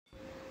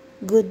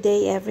Good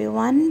day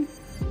everyone!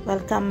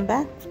 Welcome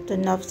back to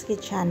Novsky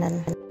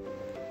channel.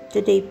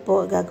 Today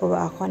po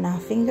gagawa ako ng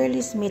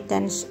fingerless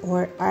mittens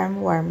or arm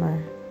warmer.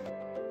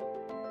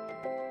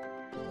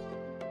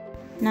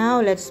 Now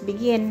let's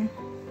begin.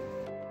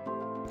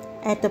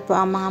 Ito po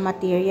ang mga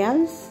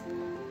materials.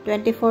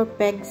 24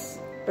 pegs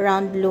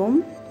round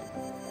loom,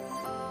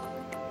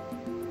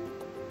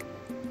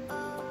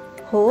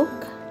 hook,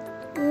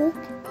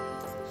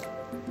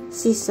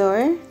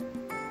 scissor,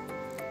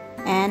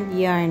 and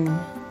yarn.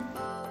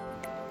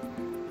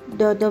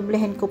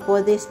 Dodoblehin ko po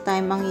this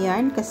time ang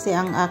yarn kasi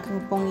ang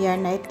aking pong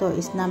yarn na ito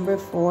is number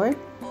 4.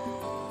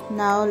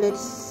 Now,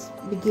 let's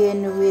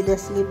begin with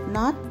the slip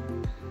knot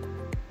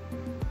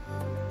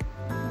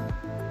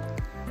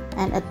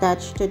and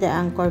attach to the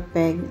anchor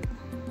peg.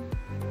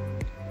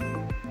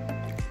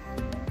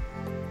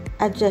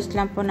 Adjust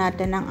lang po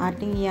natin ang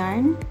ating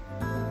yarn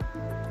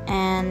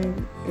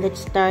and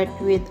let's start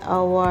with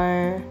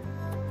our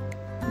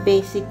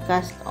basic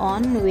cast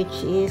on,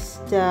 which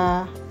is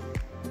the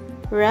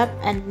wrap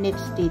and knit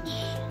stitch.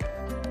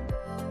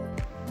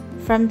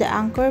 From the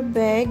anchor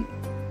peg,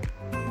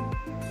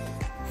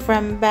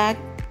 from back,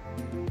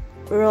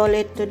 roll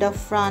it to the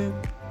front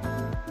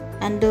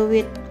and do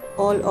it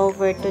all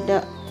over to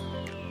the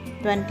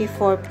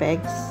 24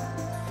 pegs.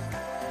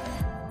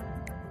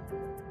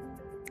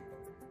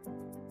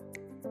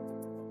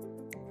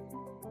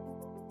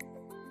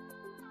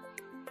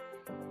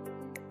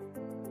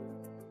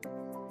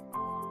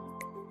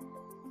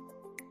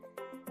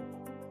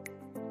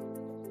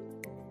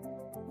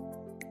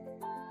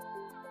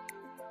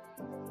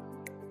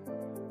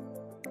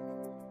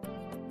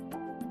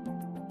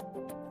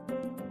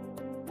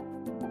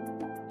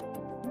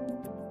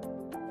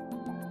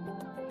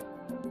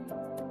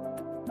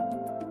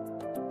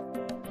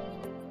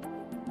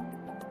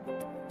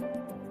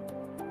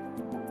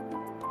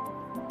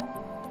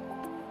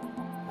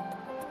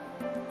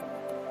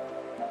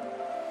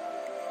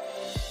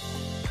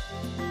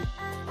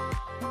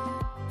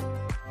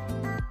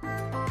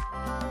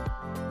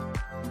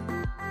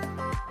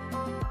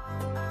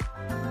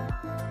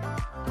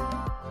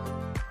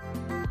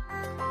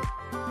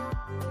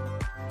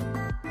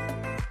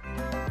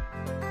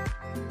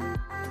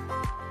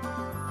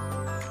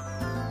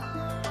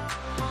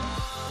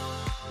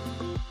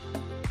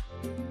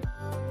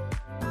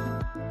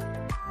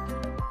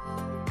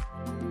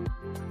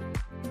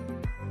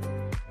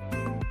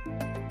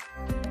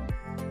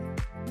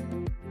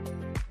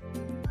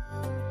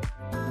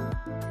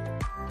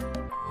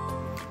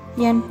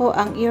 Yan po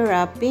ang ear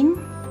wrapping.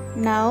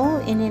 Now,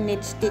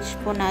 ini-knit stitch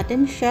po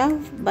natin siya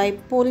by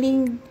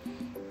pulling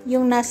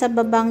yung nasa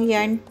babang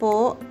yarn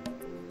po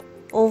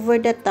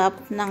over the top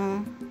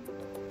ng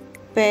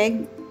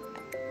peg.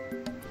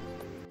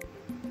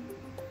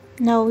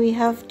 Now, we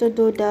have to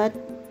do that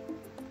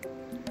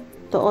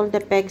to all the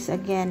pegs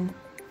again.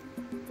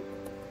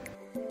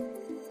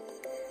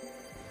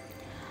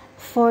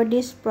 For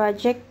this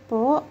project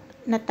po,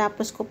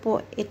 natapos ko po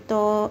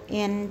ito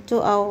in 2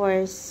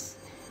 hours.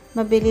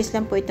 Mabilis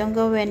lang po itong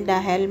gawin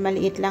dahil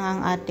maliit lang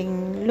ang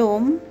ating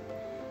loom.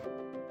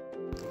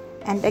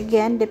 And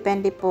again,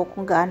 depende po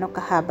kung gaano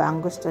kahaba ang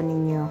gusto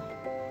ninyo.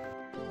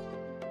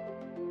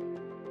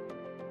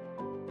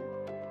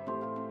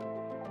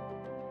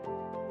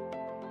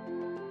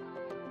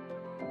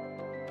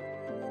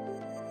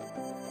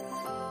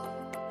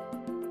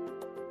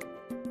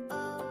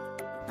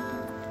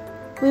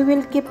 We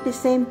will keep the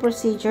same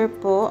procedure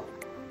po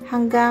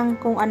hanggang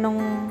kung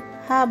anong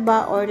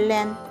haba or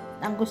length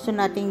ang gusto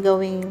nating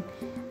gawing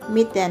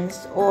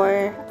mittens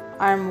or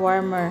arm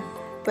warmer.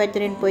 Pwede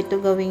rin po ito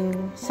gawing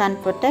sun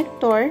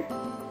protector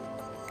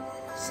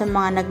sa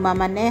mga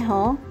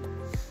nagmamaneho.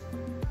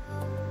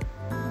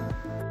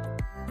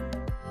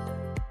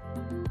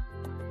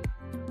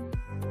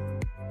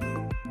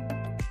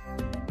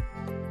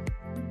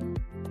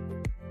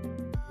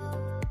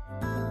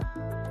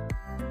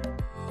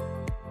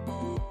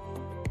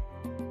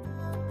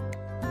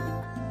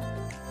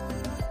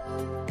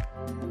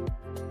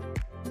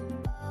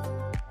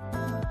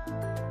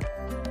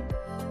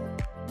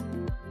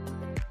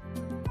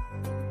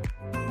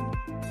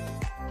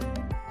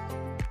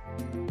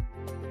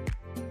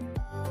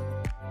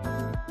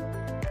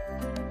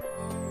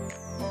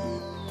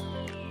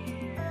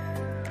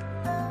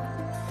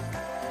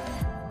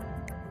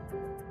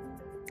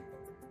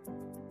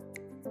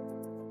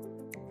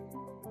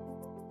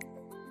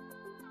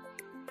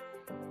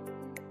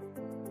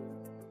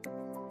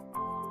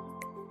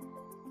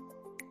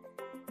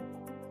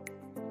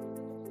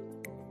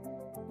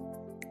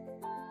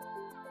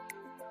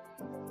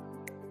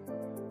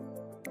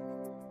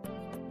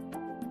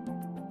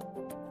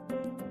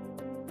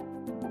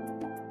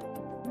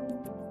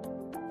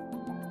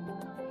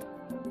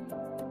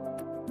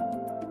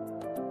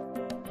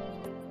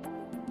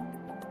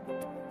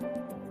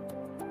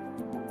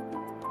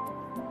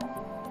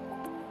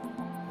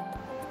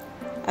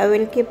 I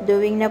will keep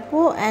doing na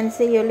po and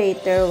see you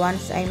later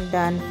once I'm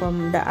done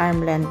from the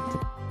arm length.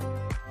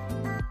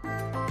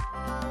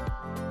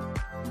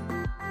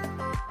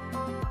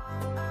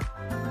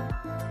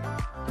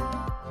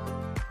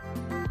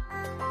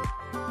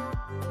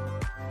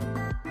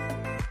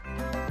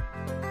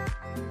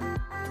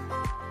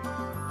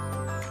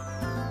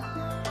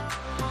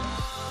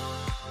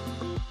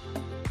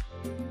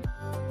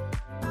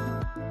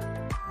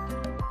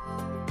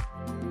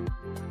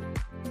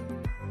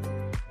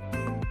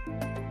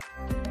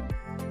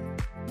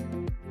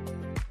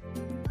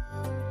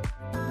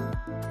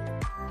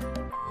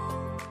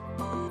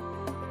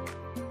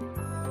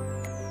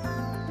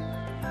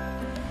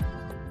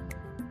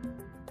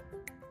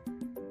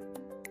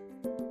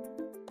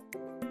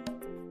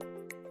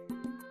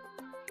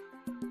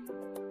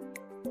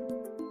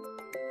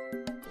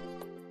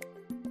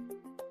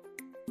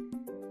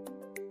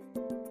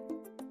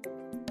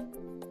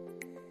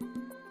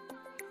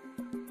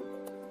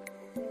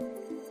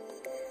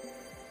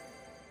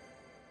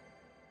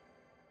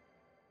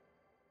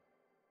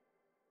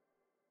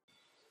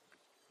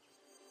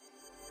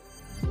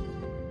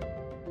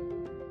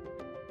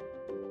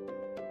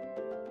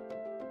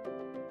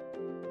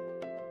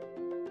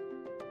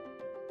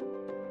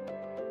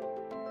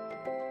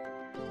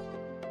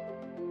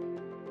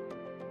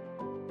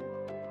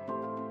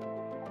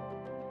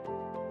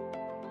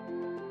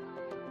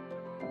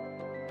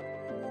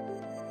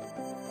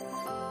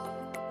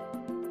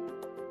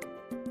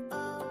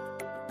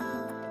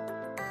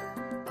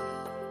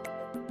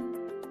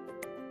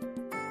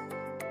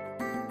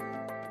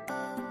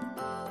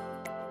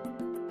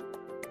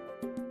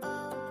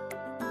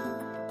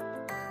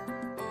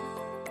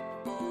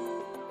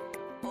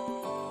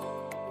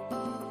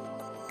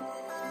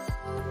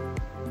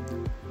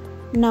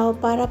 Now,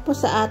 para po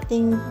sa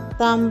ating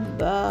thumb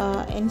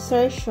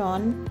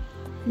insertion,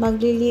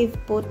 magli-leave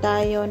po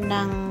tayo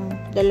ng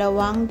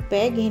 2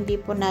 peg. Hindi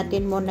po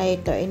natin muna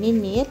ito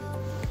ininit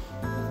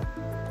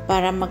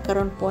para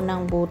magkaroon po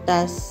ng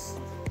butas.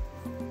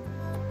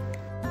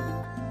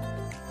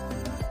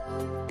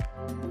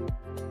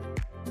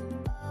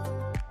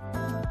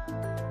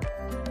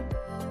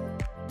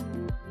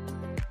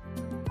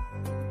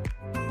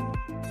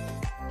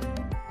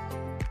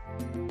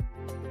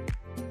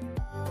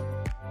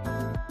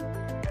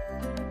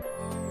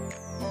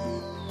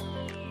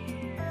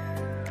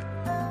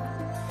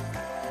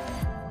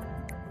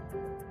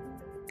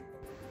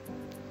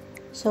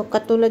 So,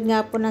 katulad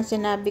nga po ng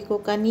sinabi ko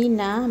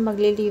kanina,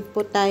 magli-leave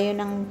po tayo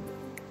ng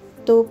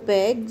 2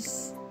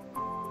 pegs.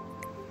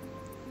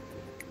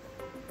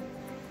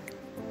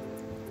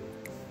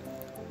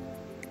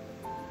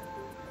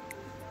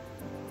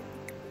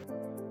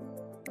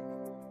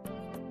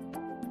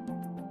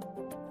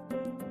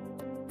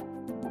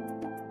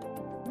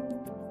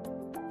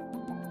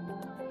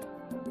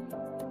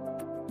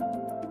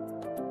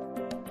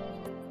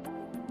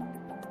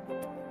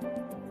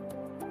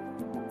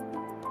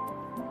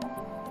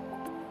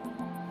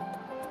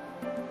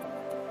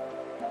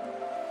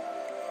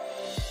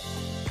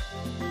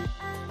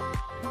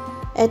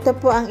 Ito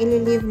po ang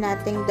ililive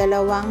nating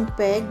 2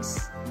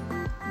 pegs.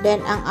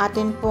 Then, ang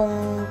atin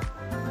pong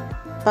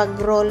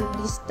pag-roll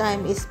this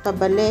time is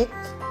pabalik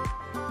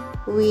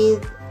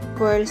with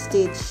purl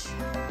stitch.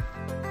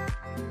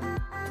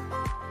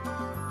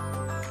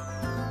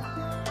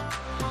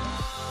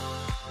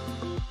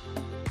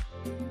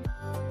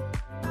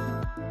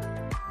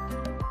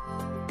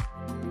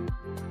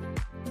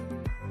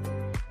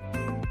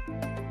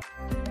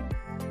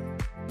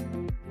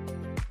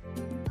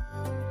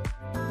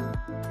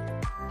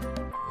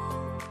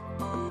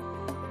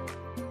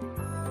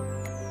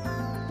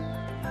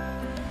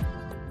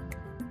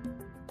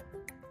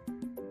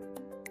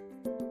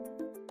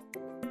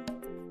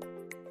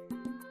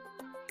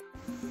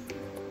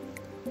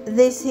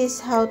 This is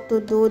how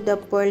to do the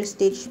purl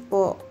stitch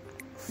po.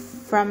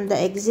 From the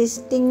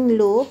existing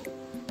loop,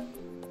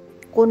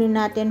 kunin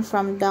natin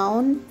from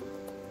down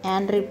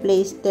and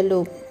replace the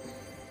loop.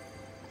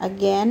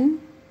 Again,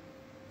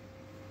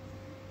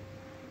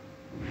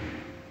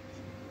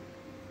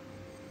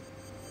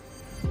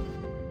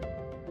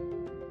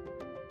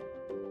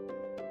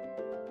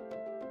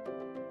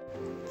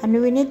 and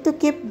we need to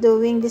keep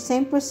doing the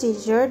same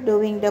procedure,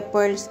 doing the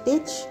purl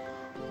stitch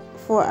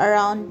for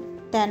around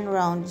 10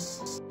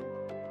 rounds.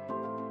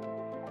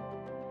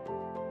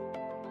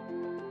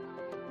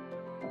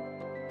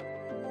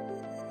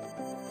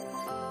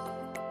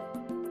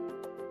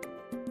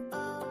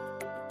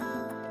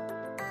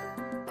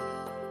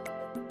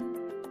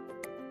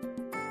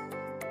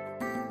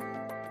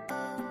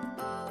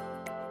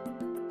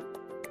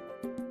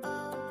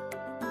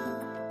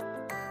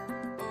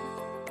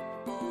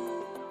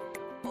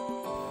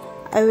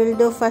 I will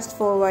do fast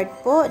forward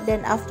po.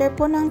 Then, after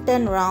po ng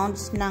 10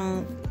 rounds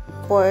ng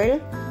purl,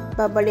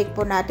 babalik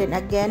po natin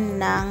again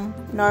ng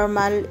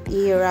normal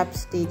e-wrap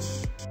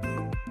stitch.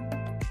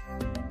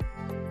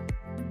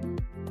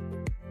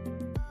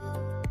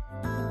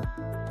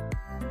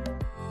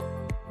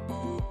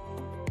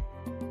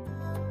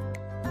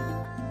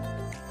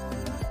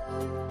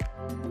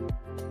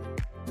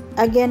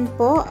 Again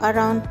po,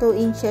 around 2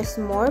 inches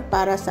more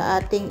para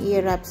sa ating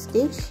e-wrap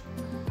stitch.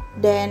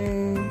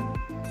 Then,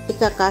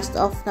 ika-cast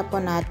off na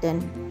po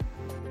natin.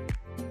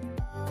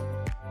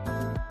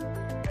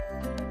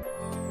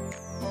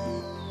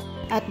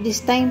 At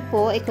this time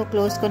po,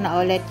 i-close ko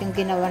na ulit yung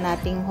ginawa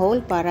nating hole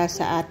para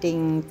sa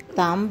ating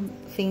thumb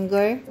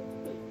finger.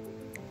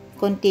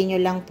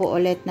 Continue lang po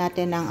ulit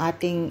natin ang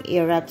ating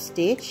e-wrap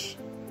stitch.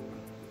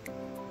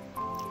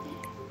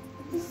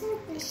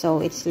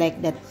 So, it's like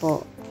that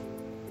po.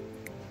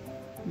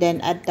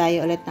 Then, add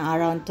tayo ulit ng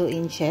around 2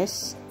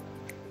 inches.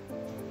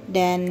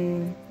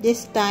 Then,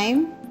 this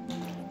time,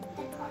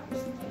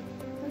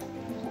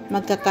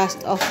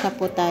 magka-cast off na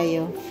po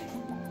tayo.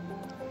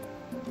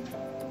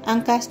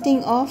 Ang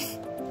casting off,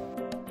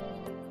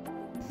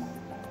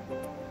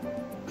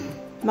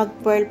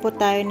 mag-purl po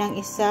tayo ng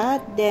isa,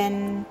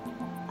 then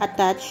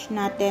attach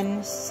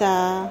natin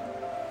sa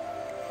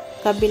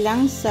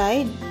kabilang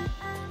side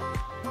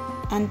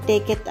and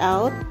take it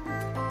out,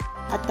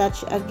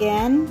 attach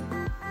again,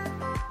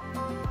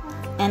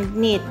 and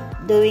knit.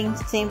 Doing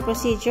same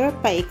procedure,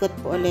 paikot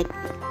po ulit.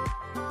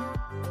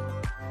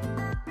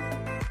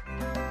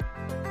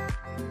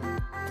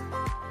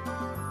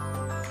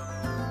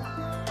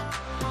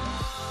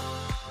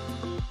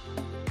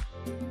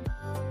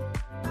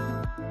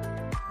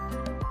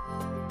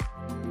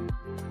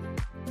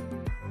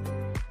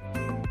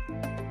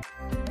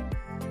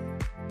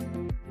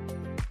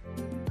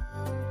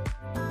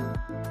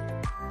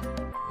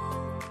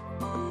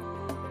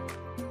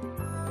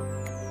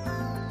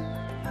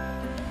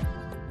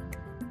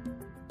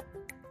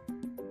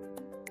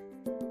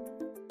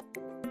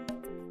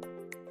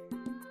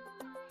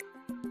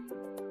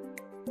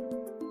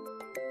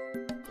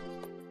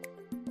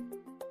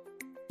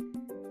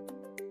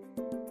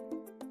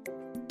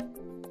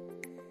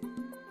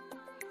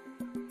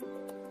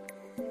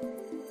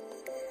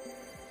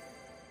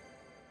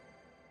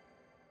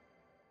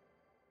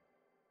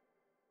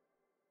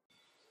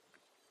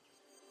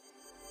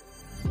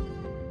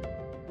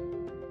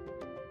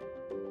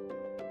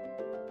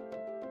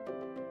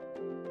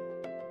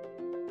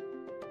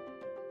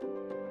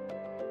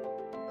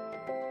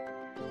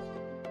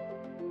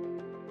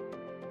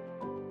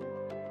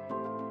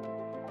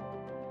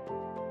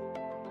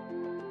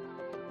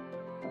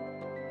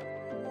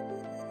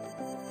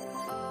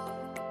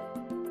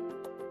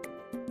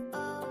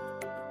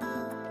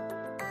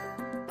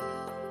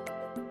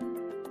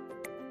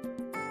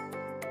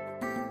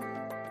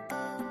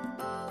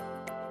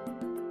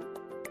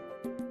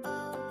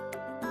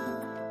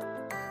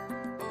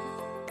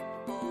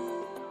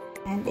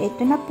 And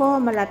ito na po,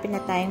 malapit na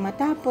tayong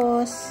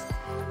matapos.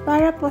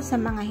 Para po sa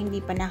mga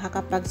hindi pa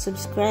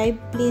nakakapag-subscribe,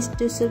 please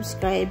do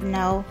subscribe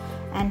now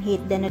and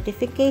hit the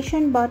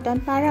notification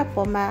button para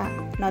po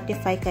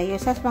ma-notify kayo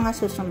sa mga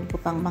susunod ko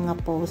pang mga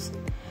post.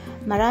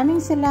 Maraming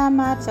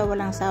salamat sa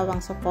walang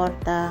sawang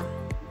suporta.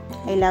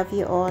 I love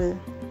you all.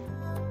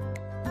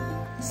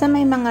 Sa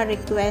may mga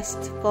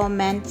request,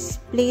 comments,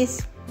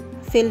 please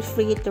feel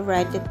free to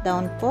write it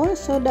down po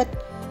so that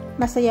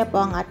masaya po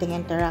ang ating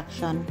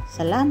interaction.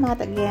 Salamat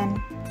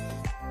again!